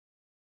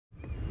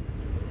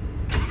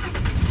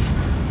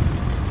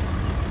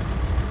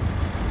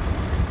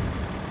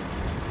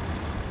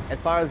As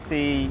far as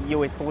the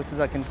US forces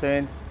are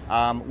concerned,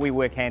 we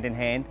work hand in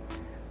hand.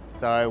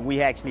 So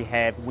we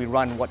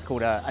run what's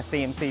called a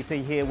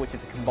CMCC here, which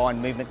is a Combined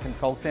Movement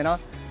Control Center,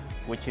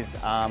 which is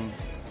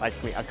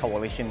basically a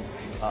coalition,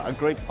 a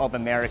group of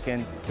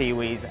Americans,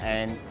 Kiwis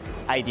and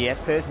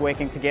ADF pairs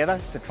working together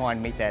to try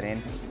and meet that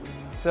end.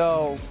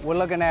 So we're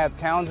looking at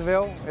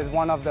Townsville is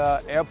one of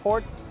the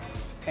airports,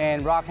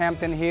 and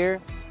Rockhampton here,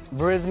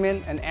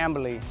 Brisbane and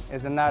Emili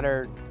is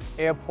another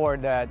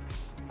airport that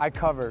I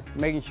cover,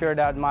 making sure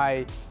that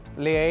my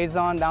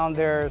liaison down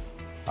there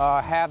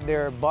have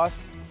their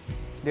bus,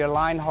 their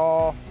line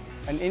haul,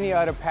 and any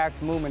other PAX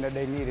movement that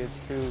they needed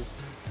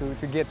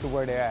to get to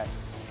where they're at.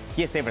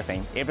 Yes,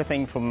 everything.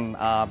 Everything from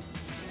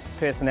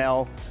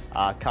personnel,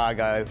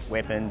 cargo,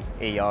 weapons,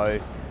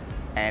 EO,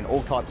 and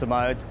all types of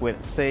modes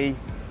with sea,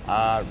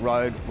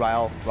 road,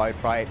 rail, road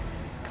freight,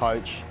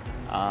 coach,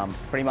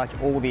 pretty much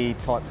all the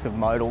types of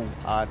modal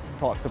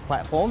types of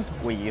platforms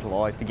we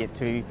utilise to get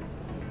to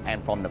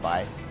and from the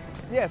bay.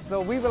 Yes,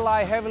 so we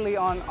rely heavily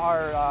on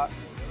our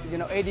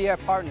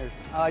ADF partners.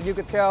 You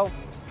could tell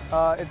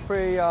it's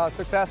pretty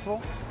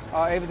successful.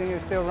 Everything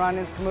is still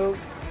running smooth.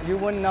 You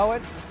wouldn't know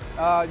it.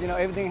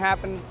 Everything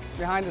happened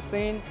behind the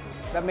scene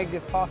that make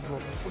this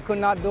possible. We could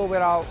not do it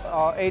without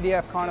our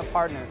ADF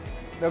partner.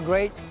 They're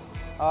great.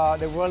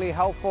 They're really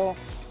helpful.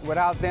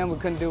 Without them, we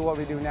couldn't do what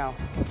we do now.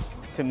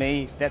 To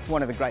me, that's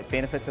one of the great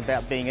benefits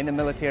about being in the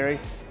military,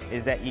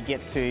 is that you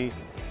get to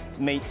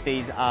meet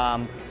these,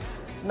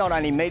 not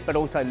only meet, but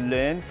also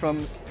learn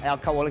from our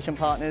coalition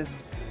partners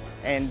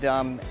and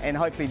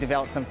hopefully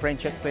develop some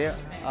friendships there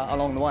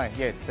along the way.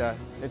 Yeah,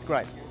 it's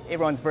great.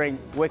 Everyone's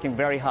working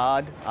very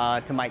hard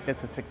to make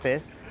this a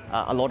success.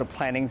 A lot of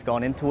planning's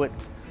gone into it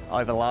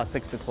over the last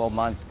 6 to 12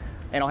 months,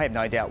 and I have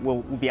no doubt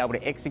we'll be able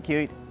to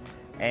execute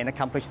and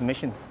accomplish the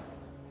mission.